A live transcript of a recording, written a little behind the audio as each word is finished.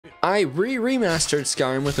I remastered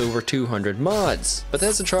Skyrim with over 200 mods.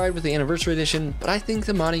 Bethesda tried with the Anniversary Edition, but I think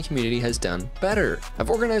the modding community has done better.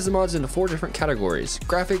 I've organized the mods into 4 different categories: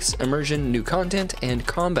 graphics, immersion, new content, and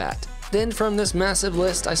combat. Then from this massive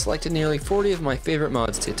list, I selected nearly 40 of my favorite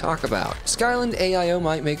mods to talk about. Skyland AIO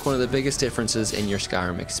might make one of the biggest differences in your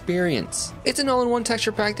Skyrim experience. It's an all-in-one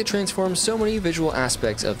texture pack that transforms so many visual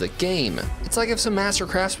aspects of the game. It's like if some master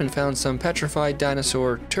craftsman found some petrified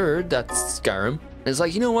dinosaur turd, that's Skyrim, and it's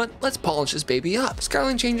like, you know what, let's polish this baby up.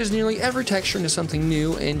 Skyrim changes nearly every texture into something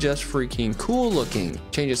new and just freaking cool looking.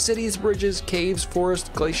 Changes cities, bridges, caves, forests,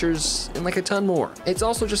 glaciers, and like a ton more. It's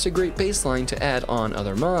also just a great baseline to add on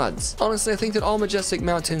other mods. Honestly, I think that all Majestic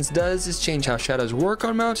Mountains does is change how shadows work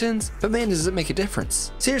on mountains, but man, does it make a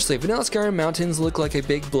difference. Seriously, vanilla Skyrim mountains look like a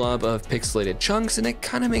big blob of pixelated chunks, and it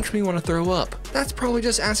kinda makes me want to throw up. That's probably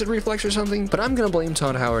just acid reflux or something, but I'm gonna blame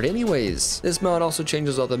Todd Howard anyways. This mod also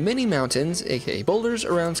changes all the mini mountains, aka boulders,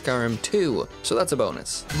 around Skyrim too, so that's a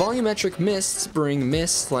bonus. Volumetric mists bring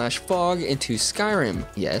mist/fog into Skyrim.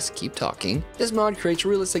 Yes, keep talking. This mod creates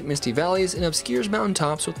realistic misty valleys and obscures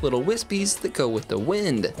mountaintops with little wispies that go with the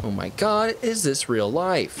wind. Oh my god, is this real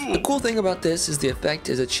life? The cool thing about this is the effect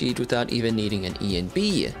is achieved without even needing an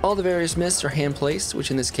E&B. All the various mists are hand placed,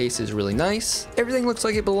 which in this case is really nice. Everything looks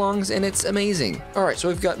like it belongs and it's amazing. Alright, so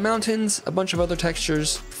we've got mountains, a bunch of other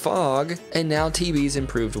textures, fog, and now TB's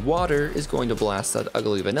improved water is going to blast that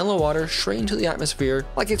ugly vanilla water straight into the atmosphere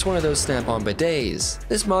like it's one of those snap-on bidets.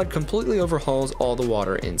 This mod completely overhauls all the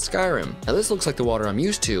water in Skyrim. Now this looks like the water I'm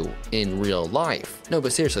used to in real life. No,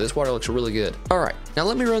 but seriously, this water looks really good. Alright, now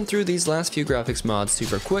let me run through these last few graphics mods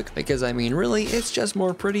super quick because I mean really, it's just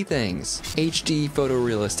more pretty things. HD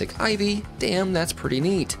photorealistic ivy, damn that's pretty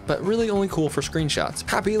neat, but really only cool for screenshots.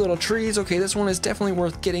 Happy little trees, okay this one is definitely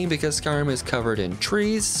worth getting because Skyrim is covered in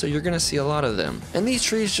trees, so you're gonna see a lot of them. And these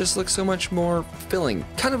trees just look so much more filling.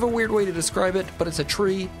 Kind of a weird way to describe it, but it's a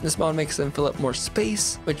tree. This mod makes them fill up more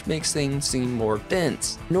space, which makes things seem more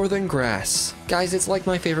dense. Northern grass. Guys, it's like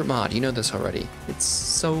my favorite mod, you know this already. It's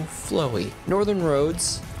so flowy. Northern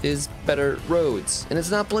roads is better roads, and it's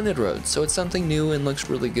not blended roads, so it's something new and looks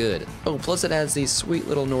really good. Oh, plus it adds these sweet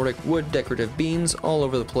little Nordic wood decorative beams all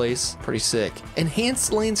over the place. Pretty sick.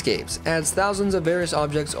 Enhanced landscapes adds thousands of various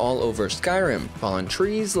objects all over Skyrim. Fallen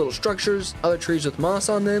trees, little structures, other trees with moss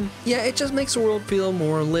on them. Yeah, it just makes the world feel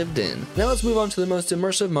more lived in. Now let's move on to the most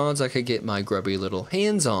immersive mods I could get my grubby little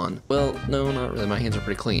hands on. Well, no, not really, my hands are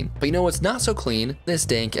pretty clean. But you know what's not so clean? This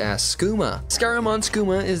dank ass skooma. Skyrim on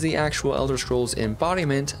skooma is the actual Elder Scrolls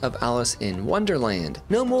embodiment of Alice in Wonderland.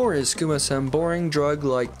 No more is skooma some boring drug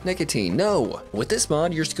like nicotine, no! With this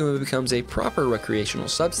mod, your skooma becomes a proper recreational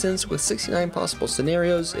substance with 69 possible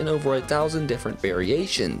scenarios and over 1,000 different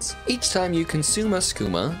variations. Each time you consume a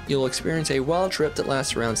skooma, you'll experience a wild trip that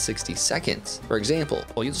lasts around 60 seconds. For example,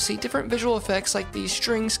 well, you'll see different visual effects like these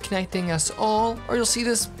strings connecting us all, or you'll see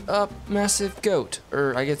this massive goat,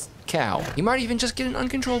 or I guess cow. You might even just get an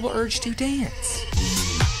uncontrollable urge to dance.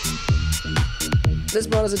 This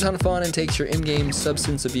mod is a ton of fun and takes your in-game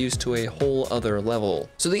substance abuse to a whole other level.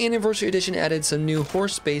 So the Anniversary Edition added some new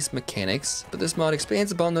horse-based mechanics, but this mod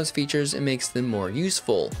expands upon those features and makes them more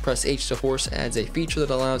useful. Press H to horse adds a feature that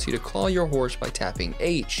allows you to call your horse by tapping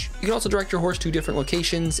H. You can also direct your horse to different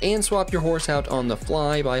locations and swap your horse out on the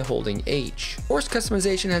fly by holding H. Horse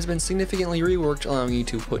customization has been significantly reworked, allowing you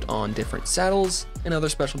to put on different saddles and other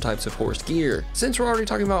special types of horse gear. Since we're already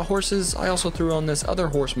talking about horses, I also threw on this other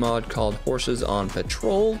horse mod called Horses on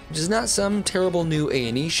Patrol, which is not some terrible new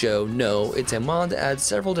A&E show. No, it's a mod that adds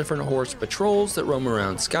several different horse patrols that roam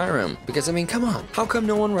around Skyrim. Because I mean, come on, how come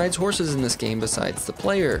no one rides horses in this game besides the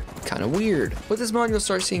player? Kinda weird. With this mod, you'll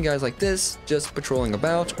start seeing guys like this just patrolling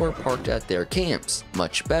about or parked at their camps.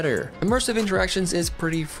 Much better. Immersive interactions is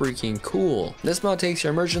pretty freaking cool. This mod takes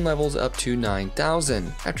your immersion levels up to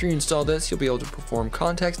 9,000. After you install this, you'll be able to perform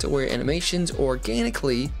context-aware animations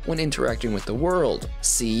organically when interacting with the world.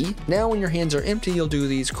 See? Now when your hands are empty, you'll do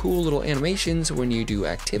these cool little animations when you do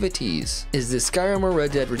activities. Is this Skyrim or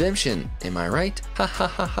Red Dead Redemption? Am I right? Ha ha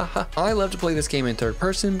ha ha ha. I love to play this game in third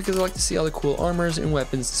person because I like to see all the cool armors and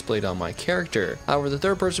weapons displayed on my character. However, the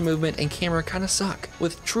third person movement and camera kinda suck.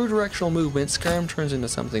 With true directional movement, Skyrim turns into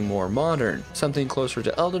something more modern, something closer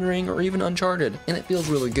to Elden Ring or even Uncharted, and it feels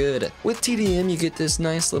really good. With TDM, you get this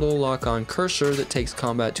nice little lock-on cursor that takes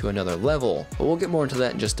combat to another level, but we'll get more into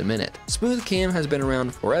that in just a minute. Smooth cam has been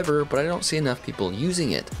around forever, but I don't see enough people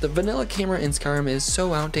using it. The vanilla camera in Skyrim is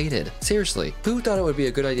so outdated. Seriously, who thought it would be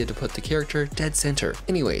a good idea to put the character dead center?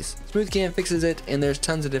 Anyways, smooth cam fixes it, and there's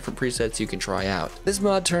tons of different presets you can try out. This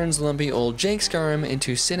mod turns lumpy old jank Skyrim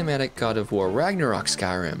into cinematic God of War Ragnarok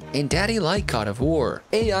Skyrim, and daddy like God of War.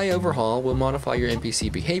 AI overhaul will modify your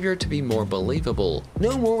NPC behavior to be more believable.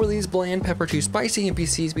 No more will these bland pepper too spicy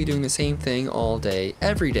NPCs be doing the same thing all day,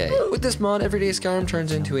 every day. With this mod, everyday Skyrim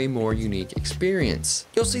turns into a more unique experience.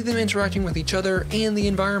 You'll see them interacting with each other and the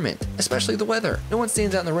environment, especially the weather. No one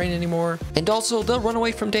stands out in the rain anymore, and also they'll run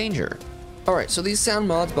away from danger. Alright, so these sound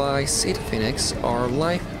mods by Phoenix are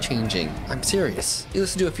life-changing. I'm serious. You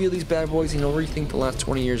listen to a few of these bad boys and you'll rethink the last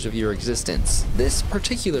 20 years of your existence. This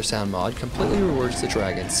particular sound mod completely reworks the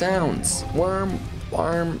dragon sounds. Worm,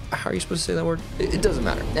 how are you supposed to say that word? It doesn't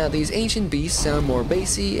matter. Now, these ancient beasts sound more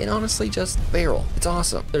bassy and honestly just feral. It's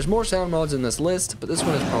awesome. There's more sound mods in this list, but this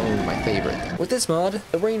one is probably my favorite. With this mod,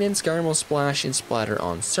 the rain in Skyrim will splash and splatter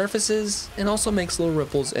on surfaces and also makes little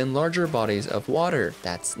ripples in larger bodies of water.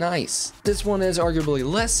 That's nice. This one is arguably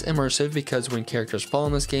less immersive because when characters fall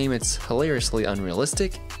in this game, it's hilariously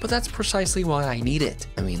unrealistic, but that's precisely why I need it.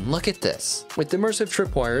 I mean, look at this. With immersive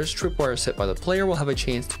tripwires set by the player will have a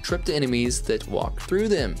chance to trip the enemies that walk through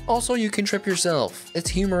them. Also, you can trip yourself.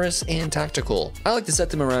 It's humorous and tactical. I like to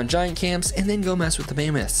set them around giant camps and then go mess with the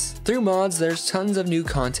mammoths. Through mods, there's tons of new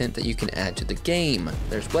content that you can add to the game.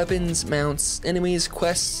 There's weapons, mounts, enemies,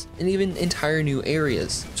 quests, and even entire new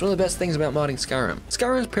areas. It's one of the best things about modding Skyrim.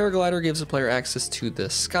 Skyrim's paraglider gives the player access to the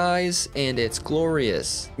skies, and it's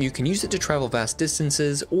glorious. You can use it to travel vast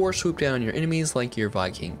distances or swoop down on your enemies like your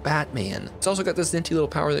Viking Batman. It's also got this nifty little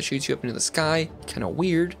power that shoots you up into the sky. Kinda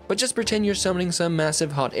weird, but just pretend you're summoning some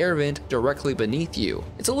massive hot air vent directly beneath you.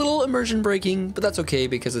 It's a little immersion breaking, but that's okay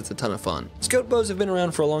because it's a ton of fun. Scout bows have been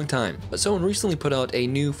around for a long time, but someone recently put out a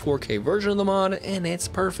new 4K version of the mod, and it's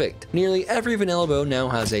perfect. Nearly every vanilla bow now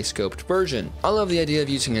has a scoped version. I love the idea of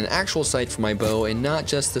using an actual sight for my bow and not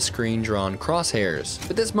just the screen-drawn crosshairs.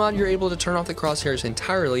 With this mod, you're able to turn off the crosshairs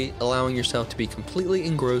entirely, allowing yourself to be completely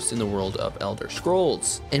engrossed in the world of Elder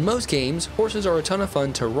Scrolls. In most games, horses are a ton of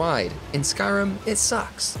fun to ride. In Skyrim, it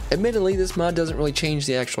sucks. Admittedly, this mod doesn't really change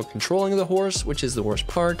the actual controlling of the horse, which is the worst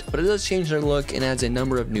part, but it does change their look and adds a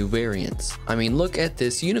number of new variants. I mean, look at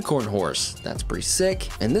this unicorn horse. That's pretty sick.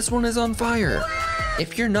 And this one is on fire.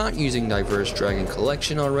 If you're not using Diverse Dragon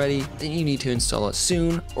Collection already, then you need to install it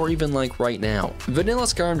soon, or even like right now. Vanilla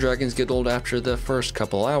Skyrim dragons get old after the first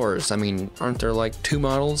couple hours. I mean, aren't there like 2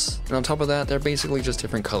 models? And on top of that, they're basically just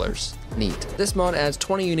different colors. Neat. This mod adds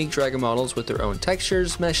 20 unique dragon models with their own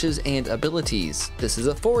textures, meshes, and abilities. This is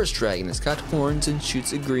a forest dragon. It's got horns and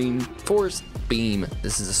shoots a green forest beam.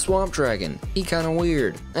 This is a swamp dragon. He kinda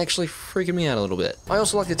weird. Actually freaking me out a little bit. I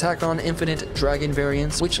also like to tack on infinite dragon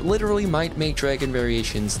variants, which literally might make dragon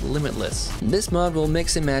variations limitless. This mod will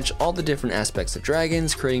mix and match all the different aspects of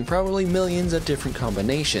dragons, creating probably millions of different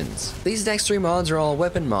combinations. These next 3 mods are all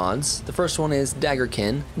weapon mods. The first one is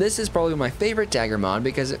Daggerkin. This is probably my favorite dagger mod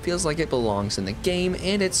because it feels like it belongs in the game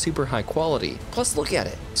and it's super high quality. Plus look at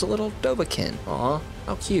it. It's a little Dovahkin. Aw.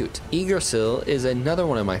 How cute. Yggdrasil is another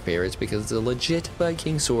one of my favorites because it's a legit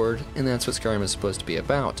Viking sword, and that's what Skyrim is supposed to be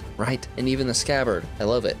about, right? And even the scabbard, I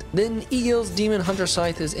love it. Then Egil's Demon Hunter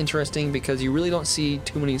Scythe is interesting because you really don't see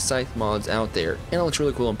too many scythe mods out there, and it looks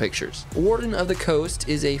really cool in pictures. Warden of the Coast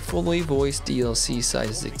is a fully voiced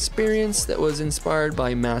DLC-sized experience that was inspired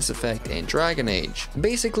by Mass Effect and Dragon Age.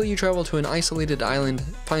 Basically, you travel to an isolated island,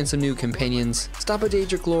 find some new companions, stop a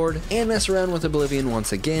Daedric Lord, and mess around with Oblivion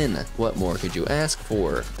once again. What more could you ask for?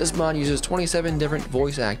 This mod uses 27 different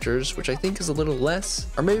voice actors, which I think is a little less,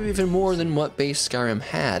 or maybe even more than what base Skyrim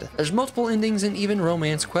had. There's multiple endings and even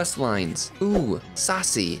romance quest lines. Ooh,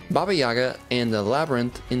 saucy. Baba Yaga and the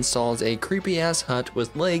Labyrinth installs a creepy ass hut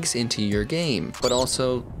with legs into your game, but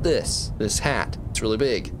also this hat. It's really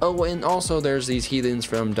big. Oh, and also there's these heathens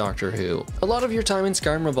from Doctor Who. A lot of your time in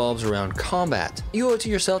Skyrim revolves around combat. You owe it to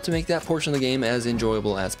yourself to make that portion of the game as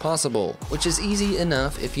enjoyable as possible, which is easy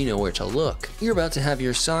enough if you know where to look. You're about to have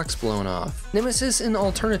your socks blown off. Nemesis, an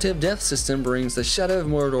alternative death system, brings the Shadow of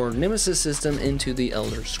Mordor Nemesis system into the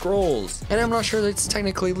Elder Scrolls. And I'm not sure that it's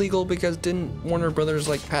technically legal because didn't Warner Brothers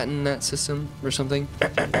like patent that system or something?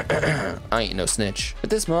 I ain't no snitch.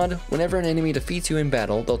 With this mod, whenever an enemy defeats you in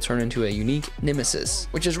battle, they'll turn into a unique Nemesis nemesis,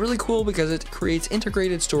 which is really cool because it creates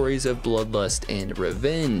integrated stories of bloodlust and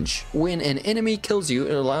revenge. When an enemy kills you,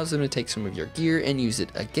 it allows them to take some of your gear and use it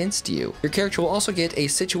against you. Your character will also get a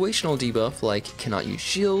situational debuff like cannot use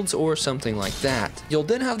shields or something like that. You'll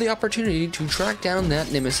then have the opportunity to track down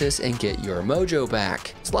that nemesis and get your mojo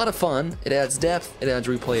back. It's a lot of fun, it adds depth, it adds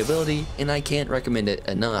replayability, and I can't recommend it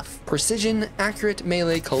enough. Precision, accurate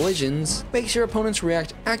melee collisions makes your opponents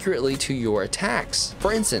react accurately to your attacks.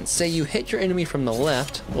 For instance, say you hit your enemy from the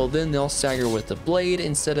left, well then they'll stagger with the blade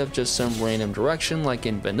instead of just some random direction like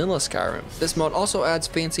in vanilla Skyrim. This mod also adds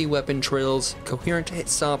fancy weapon trails, coherent hit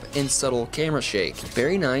stop, and subtle camera shake.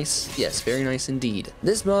 Very nice, yes, very nice indeed.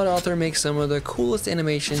 This mod author makes some of the coolest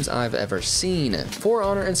animations I've ever seen. For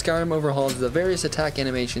Honor and Skyrim overhauls the various attack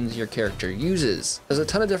animations your character uses. There's a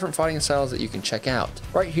ton of different fighting styles that you can check out.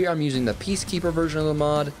 Right here I'm using the Peacekeeper version of the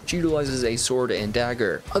mod, which utilizes a sword and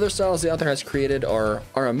dagger. Other styles the author has created are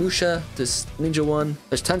Aramusha, this ninja one.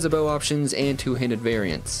 There's tons of bow options and two-handed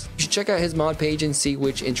variants. You should check out his mod page and see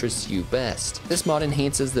which interests you best. This mod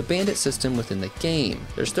enhances the bandit system within the game.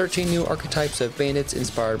 There's 13 new archetypes of bandits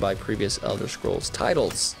inspired by previous Elder Scrolls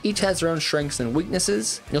titles. Each has their own strengths and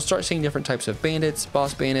weaknesses. You'll start seeing different types of bandits,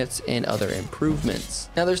 boss bandits, and other improvements.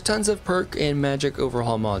 Now there's tons of perk and magic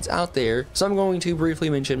overhaul mods out there, so I'm going to briefly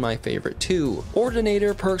mention my favorite two.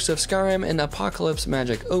 Ordinator Perks of Skyrim and Apocalypse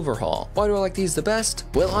Magic Overhaul. Why do I like these the best?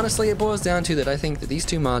 Well, honestly it boils down to that I think that these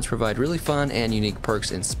two mods provide really fun and unique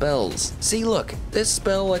perks and spells. See, look, this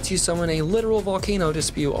spell lets you summon a literal volcano to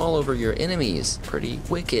spew all over your enemies. Pretty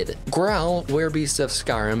wicked. Growl, Werebeast of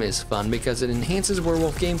Skyrim, is fun because it enhances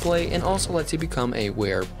werewolf gameplay and also lets you become a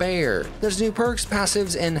werebear. There's new perks,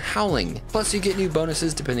 passives, and howling. Plus you get new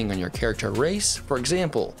bonuses depending on your character race. For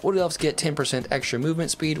example, Wood Elves get 10% extra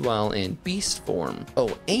movement speed while in beast form.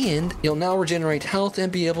 Oh, and you'll now regenerate health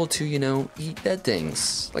and be able to, eat dead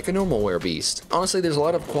things like a normal werebeast. Honestly, there's a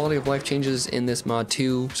lot of quality of life changes in this mod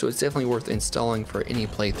too, so it's definitely worth installing for any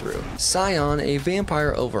playthrough. Scion, a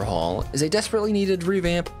vampire overhaul, is a desperately needed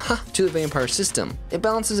revamp to the vampire system. It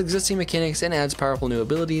balances existing mechanics and adds powerful new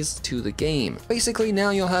abilities to the game. Basically,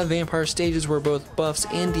 now you'll have vampire stages where both buffs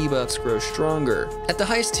and debuffs grow stronger. At the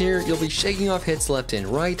highest tier, you'll be shaking off hits left and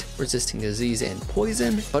right, resisting disease and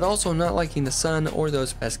poison, but also not liking the sun or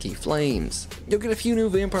those pesky flames. You'll get a few new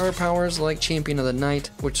vampire powers like Champion of the Night,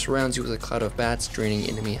 which surrounds you with a cloud of bats draining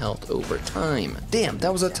enemy health over time. Damn,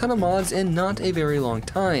 that was a ton of mods in not a very long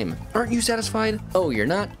time. Aren't you satisfied? Oh, you're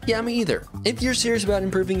not? Yeah, me either. If you're serious about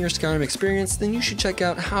improving your Skyrim experience, then you should check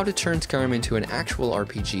out how to turn Skyrim into an actual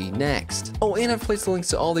RPG next. Oh, and I've placed the links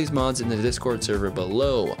to all these mods in the Discord server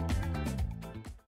below.